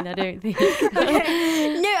insane, I don't think. No,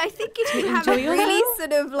 I think if you have a really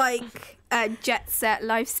sort of like a jet set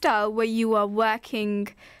lifestyle where you are working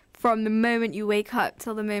from the moment you wake up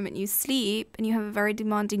till the moment you sleep, and you have a very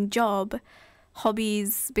demanding job,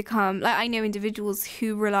 hobbies become... Like, I know individuals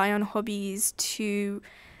who rely on hobbies to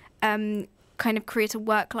kind of create a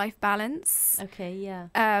work-life balance. Okay, yeah.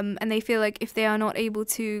 And they feel like if they are not able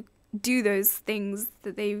to do those things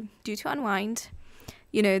that they do to unwind,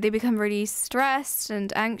 you know, they become really stressed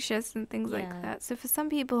and anxious and things like Yeah. that. So for some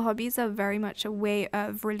people, hobbies are very much a way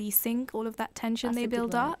of releasing all of that tension That's they a good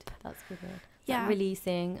build word. up. That's a good word. Yeah. Like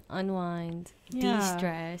releasing, unwind, Yeah.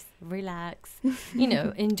 de-stress, relax, you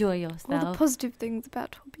know, enjoy All the yourself. positive things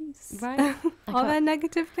about hobbies. Right? I Are can't- there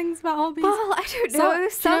negative things about hobbies? Well, I don't know. Do you know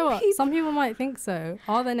Some what? people. Some people might think so.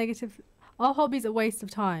 Are there negative? Are hobbies a waste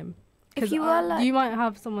of time? If 'Cause, you are like, you might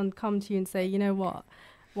have someone come to you and say, you know what?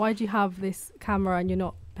 Why do you have this camera and you're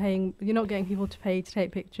not getting people to pay to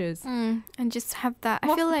take pictures? and just have that. I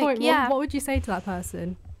What's feel the like, point? yeah. What would you say to that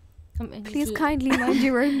person? Please just- kindly mind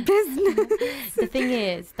your own business. The thing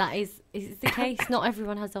is the case. Not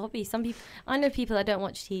everyone has a hobby. Some people, I know people that don't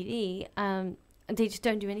watch TV, and they just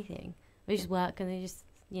don't do anything. They just work and they just,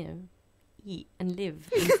 you know, eat and live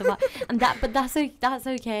and survive. But that's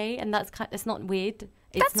okay, and it's not weird.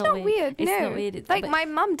 It's That's not weird. It's no. not weird. It's Like but- my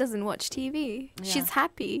mum doesn't watch TV. Yeah. She's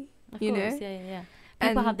happy. of you course, know? yeah.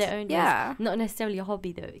 People have And their own ways. yeah. Not necessarily a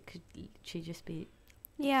hobby though. It could literally just be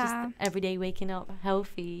Yeah. just every day waking up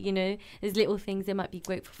healthy, you know. There's little things they might be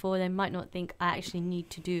grateful for. They might not think I actually need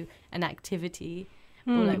to do an activity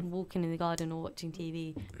or Hmm. like walking in the garden or watching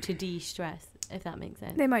TV to de-stress, if that makes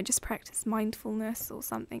sense. They might just practice mindfulness or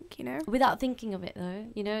something, you know? Without thinking of it though,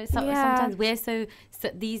 you know. Yeah. Sometimes we're so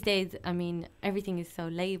these days, I mean, everything is so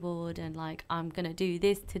labeled and like I'm gonna do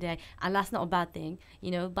this today, and that's not a bad thing, you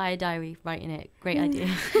know. Buy a diary, write in it, great idea.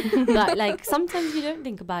 But like sometimes you don't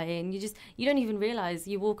think about it and you don't even realize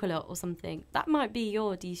you walk a lot or something. That might be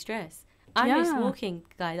your de-stress. I miss Yeah. walking,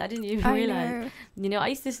 guys. I didn't even I realize. know. You know, I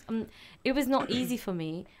used to. It was not easy for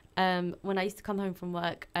me. When I used to come home from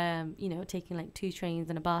work, you know, taking like 2 trains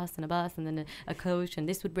and a bus and then a coach, and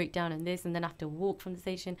this would break down and this, and then I have to walk from the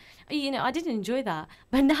station. You know, I didn't enjoy that.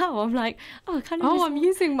 But now I'm like, oh, kind of. Oh, I'm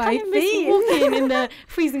using my kind of miss feet. walking in the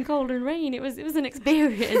freezing cold and rain. It was an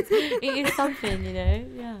experience. It is something, you know.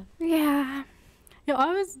 Yeah. Yeah.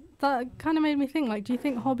 Yeah, that kind of made me think, like, do you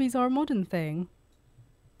think hobbies are a modern thing?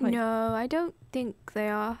 Like- No, I don't think they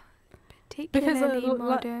are Because particularly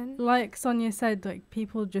modern. like Sonia said, like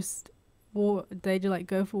people just walk, they just like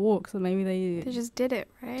go for walks, or maybe They just did it,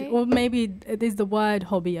 right? or maybe is the word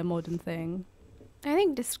hobby a modern thing? I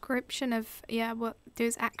think description of, what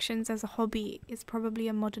those actions as a hobby is probably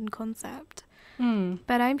a modern concept.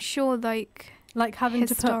 But I'm sure, like having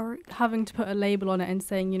historic. to put a label on it and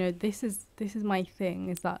saying, you know, this is my thing.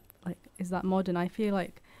 Is that modern? I feel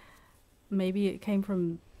like maybe it came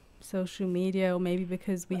from social media, or maybe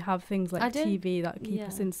because we have things like TV that keep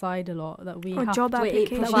us inside a lot, that we Or have job to, applications.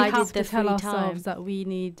 that we provided have to the tell free ourselves time. that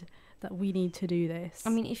we need to do this. I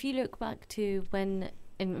mean, if you look back to when,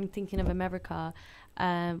 and I'm thinking of America,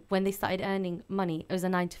 when they started earning money, it was a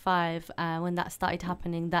 9 to 5. When that started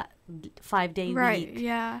happening, that 5-day Right, week,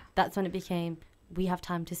 yeah. that's when it became, we have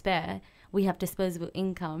time to spare. We have disposable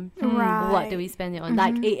income. Right. What do we spend it on?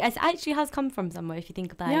 Like, it actually has come from somewhere, if you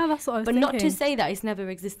think about yeah, it. that's what I was But thinking. not to say that it's never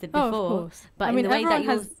existed Oh, before. of course. But I in mean, the way that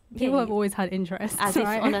everyone people have always had interests, as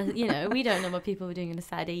right? if on a, you know, we don't know what people were doing on a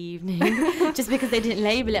Saturday evening just because they didn't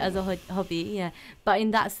label it as a hobby. Yeah. But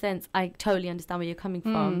in that sense, I totally understand where you're coming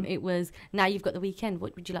from. It was, now you've got the weekend.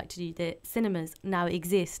 What would you like to do? The cinemas now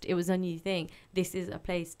exist. It was a new thing. This is a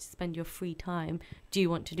place to spend your free time. Do you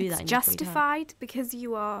want to do that? It's in your free time? justified because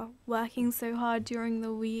you are working so hard during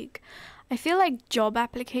the week. I feel like job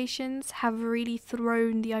applications have really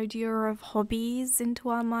thrown the idea of hobbies into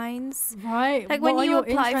our minds. Right. Like what when are you your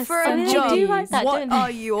apply interests for and a job, do like that, what don't they?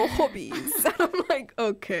 are your hobbies? And I'm like,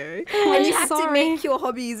 okay. Oh, And you have to sorry. make your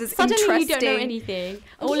hobbies as Suddenly interesting. you don't know anything.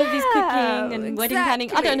 All of this cooking and wedding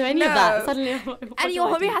planning. I don't know any of that. No. Suddenly, what And do your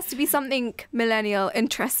I hobby do? has to be something millennial,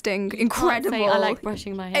 interesting, You can't incredible. say, I like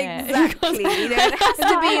brushing my hair. Exactly. You know, it has Is that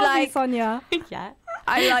to a be hobby, like Sonia? Yeah.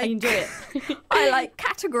 I I like enjoy it. I like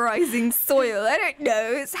categorizing soil. I don't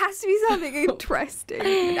know. It has to be something interesting.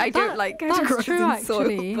 I don't like categorizing That's true,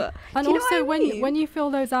 actually. soil. But And do you know also, what I mean? when you fill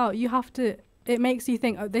those out, you have to. It makes you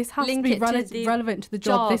think, oh, this has Link to be it to the relevant to the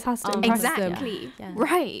job. This job. has to impress them. Exactly. Yeah.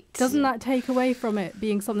 Right. Doesn't that take away from it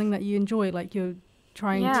being something that you enjoy? Like you're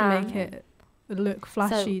trying Yeah. to make it look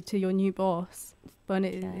flashy to your new boss, but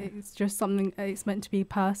it's just something. It's meant to be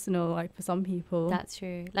personal, like for some people. That's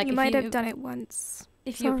true. Like you if might have done it once.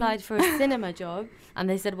 If you Sorry. applied for a cinema job and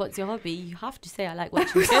they said, "What's your hobby?" You have to say, "I like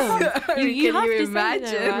watching films." you have to imagine,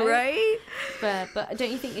 say that, right? But don't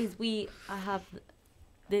you think I have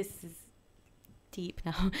this is deep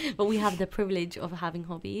now, but we have the privilege of having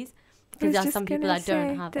hobbies because there are some people that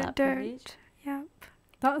don't have that privilege. Yep.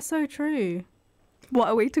 That's so true. What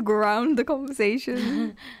a way to ground the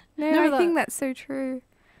conversation. No, I think that's so true.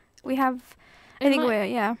 We have. I think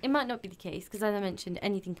we're It might not be the case because, as I mentioned,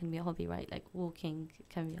 anything can be a hobby, right? Like walking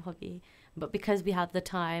can be a hobby. But because we have the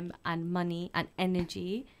time and money and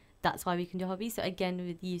energy, that's why we can do hobbies. So again,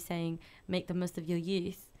 with you saying make the most of your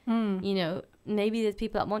youth, you know, maybe there's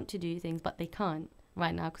people that want to do things, but they can't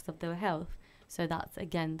right now because of their health. So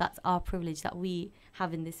that's our privilege that we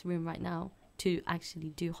have in this room right now to actually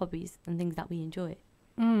do hobbies and things that we enjoy.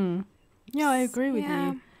 Yeah, I agree with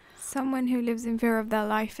you. Someone who lives in fear of their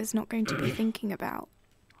life is not going to be thinking about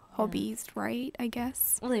hobbies, right? I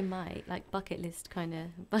guess. Well, they might, like bucket list kind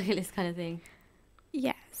of thing.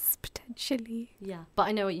 Yes, potentially. Yeah, but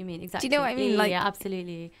I know what you mean, exactly. Do you know what I mean? Yeah, Like, yeah,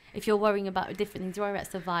 absolutely. If you're worrying about different things, you're worrying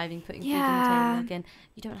about surviving, putting food on the Yeah. table again,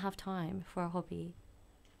 you don't have time for a hobby.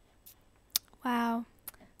 Wow,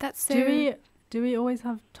 that's so. Do we always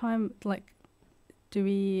have time? Like, do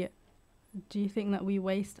you think that we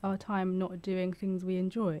waste our time not doing things we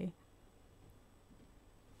enjoy?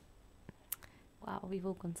 Wow, we've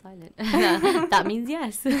all gone silent. That means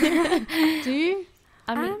yes. Do you?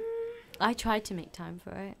 I mean, I try to make time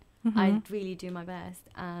for it. I really do my best.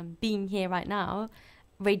 Being here right now,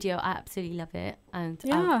 radio, I absolutely love it, and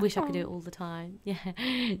I wish I could do it all the time. Yeah.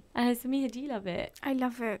 Samia, do you love it? I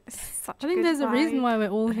love it. It's such I think there's a reason why we're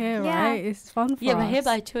all here, Yeah. right? It's fun for us. Yeah, we're here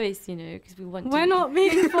by choice, you know, because we want to. We're not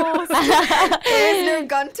being forced. There's no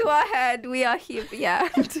gun to our head. We are here. Yeah.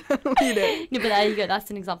 You know. No, but there you go.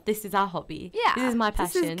 That's an example. This is our hobby. Yeah, This is my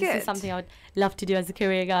this is passion. This is good. something I would love to do as a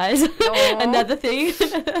career, guys. Aw. Another thing.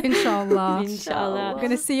 Inshallah. Inshallah. I'm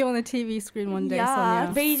going to see you on the TV screen one day, Yeah.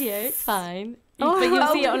 Sonia. Radio, it's fine. Oh. But you'll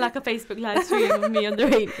see it on like a Facebook live stream of me on the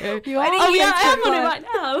radio. You are Oh yeah, I am Facebook on it Live. right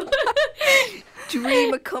now.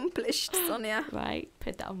 Dream accomplished, Sonia. Right,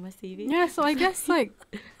 put that on my CV. Yeah, so I guess like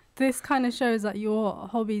this kind of shows that your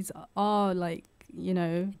hobbies are like, you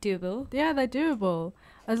know, Doable. yeah, they're doable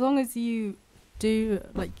as long as you do,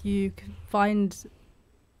 like, you can find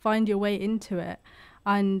your way into it.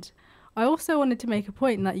 And I also wanted to make a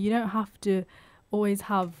point that you don't have to always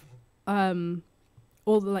have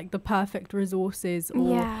all the like the perfect resources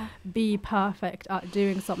or Yeah. be perfect at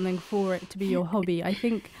doing something for it to be your hobby. I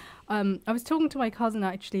think I was talking to my cousin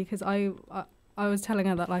actually, because I was telling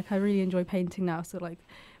her that like I really enjoy painting now, so like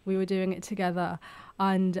we were doing it together,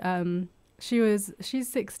 and she's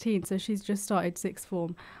 16, so she's just started sixth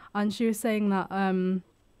form, and she was saying that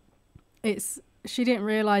she didn't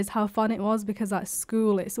realize how fun it was because at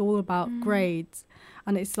school it's all about grades,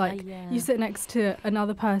 and it's like you sit next to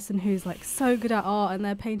another person who's like so good at art and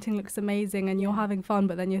their painting looks amazing and you're having fun,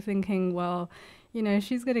 but then you're thinking, well, you know,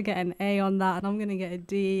 she's gonna get an A on that and I'm gonna get a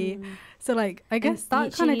D. So like I guess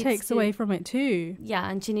that kind of takes away from it too. Yeah,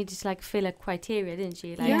 and she needed to like fill a criteria, didn't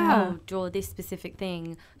she? Like, Yeah. oh, draw this specific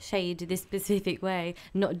thing, shade this specific way,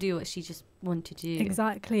 not do what she just wanted to do.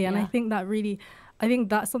 Exactly. And I Yeah. think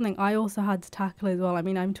that's something I also had to tackle as well. I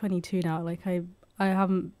mean, I'm 22 now. Like I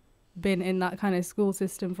haven't been in that kind of school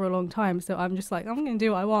system for a long time, so I'm just like, I'm gonna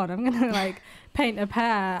do what I want. I'm gonna like paint a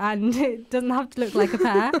pear, and it doesn't have to look like a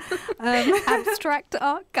pear. Abstract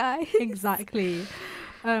art guy. Exactly.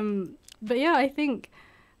 But yeah, I think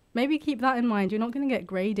maybe keep that in mind. You're not gonna get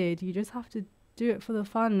graded. You just have to do it for the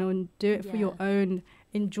fun and do it for your own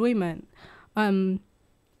enjoyment. I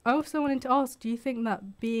also wanted to ask, do you think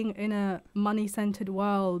that being in a money-centered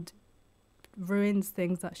world ruins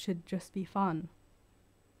things that should just be fun?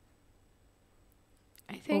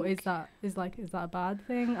 I think. Or is that a bad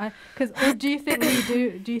thing? Because do you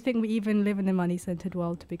think we even live in a money-centered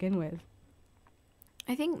world to begin with?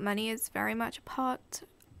 I think money is very much a part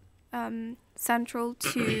central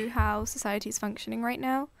to how society is functioning right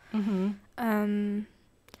now.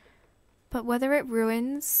 But whether it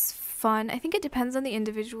ruins fun, I think it depends on the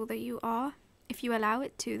individual that you are. If you allow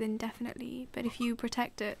it to, then definitely. But if you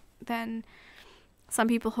protect it, then some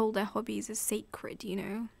people hold their hobbies as sacred, you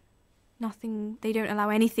know. They don't allow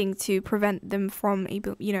anything to prevent them from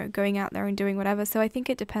going out there and doing whatever. So I think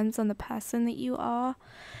it depends on the person that you are.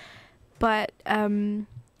 But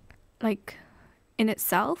like in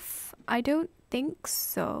itself, I don't think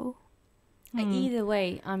so. Either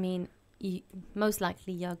way, I mean, most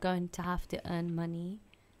likely you're going to have to earn money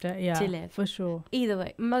to live. For sure. Either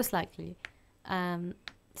way, most likely.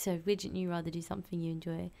 So wouldn't you rather do something you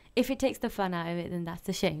enjoy? If it takes the fun out of it, then that's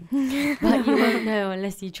a shame. But you won't know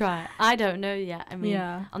unless you try. I don't know yet. I mean,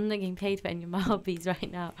 I'm not getting paid for any of my hobbies right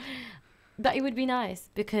now. But it would be nice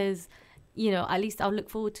because, you know, at least I'll look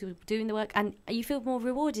forward to doing the work and you feel more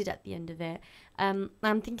rewarded at the end of it. I'm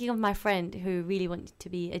thinking of my friend who really wanted to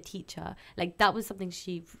be a teacher. Like that was something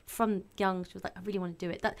from young, she was like, I really want to do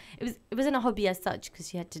it. It wasn't a hobby as such because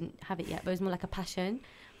she didn't have it yet, but it was more like a passion.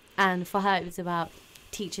 And for her, it was about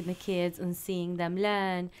teaching the kids and seeing them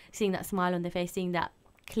learn, seeing that smile on their face, seeing that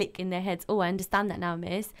click in their heads. Oh, I understand that now,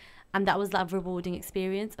 miss. And that was like a rewarding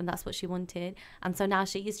experience, and that's what she wanted. And so now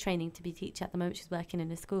she is training to be a teacher at the moment. She's working in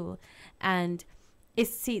a school. And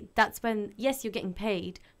that's when, yes, you're getting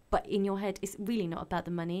paid, but in your head, it's really not about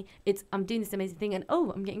the money. It's, I'm doing this amazing thing, and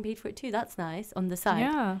I'm getting paid for it too. That's nice on the side.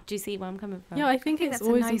 Yeah. Do you see where I'm coming from? Yeah, I think it's that's a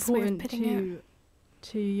always nice way of important putting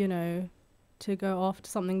to go after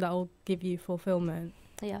something that will give you fulfillment.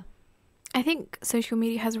 Yeah. I think social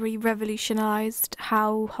media has really revolutionized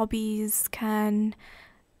how hobbies can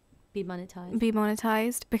Be monetized. be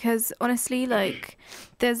monetized, because honestly, like,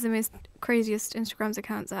 there's the most craziest Instagrams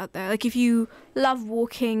accounts out there. Like, if you love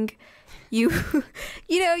walking, you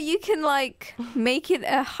you can like make it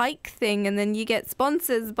a hike thing, and then you get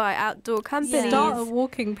sponsors by outdoor companies. Start a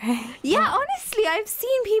walking page. Yeah, honestly, I've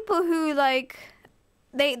seen people who like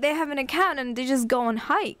they have an account and they just go on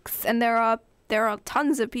hikes, and there are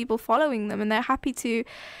tons of people following them, and they're happy to,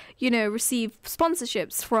 receive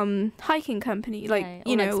sponsorships from hiking company, like Right.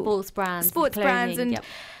 Or like sports brands, brands and yep.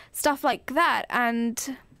 stuff like that.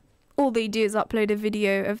 And all they do is upload a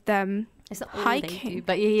video of them. It's not all hiking. they do,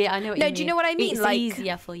 but yeah, I know what you No, mean. do you know what I mean? It's Like,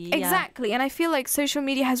 easier for you. Yeah. Exactly. And I feel like social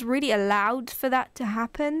media has really allowed for that to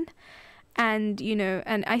happen. And,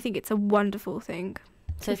 and I think it's a wonderful thing.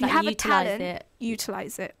 So if it's you like have a utilize talent, it.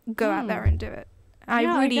 Utilize it. Go out there and do it. I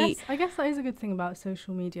guess that is a good thing about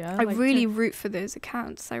social media. I like, really root for those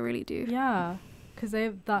accounts. I really do. Yeah, because they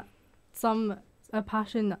have a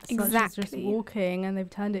passion that's such as just Exactly. walking, and they've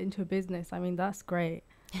turned it into a business. I mean, that's great.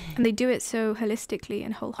 And they do it so holistically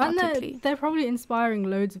and And wholeheartedly. they're probably inspiring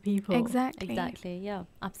loads of people. Exactly. Yeah,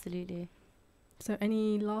 absolutely. So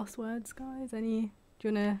any last words, guys? Do you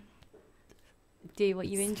want to Do what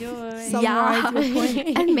you enjoy. summarize your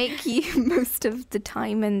point? And make you most of the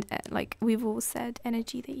time and, like we've all said,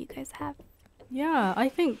 energy that you guys have. Yeah, I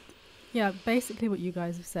think, basically what you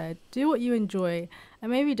guys have said. Do what you enjoy, and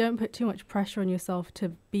maybe don't put too much pressure on yourself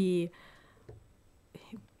to be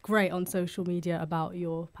great on social media about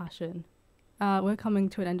your passion. We're coming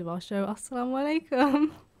to an end of our show. Assalamu alaikum.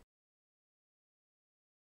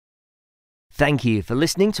 Thank you for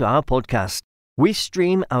listening to our podcast. We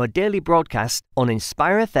stream our daily broadcast on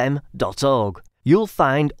inspirefm.org. You'll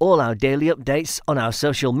find all our daily updates on our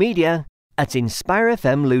social media at Inspire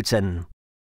FM Luton.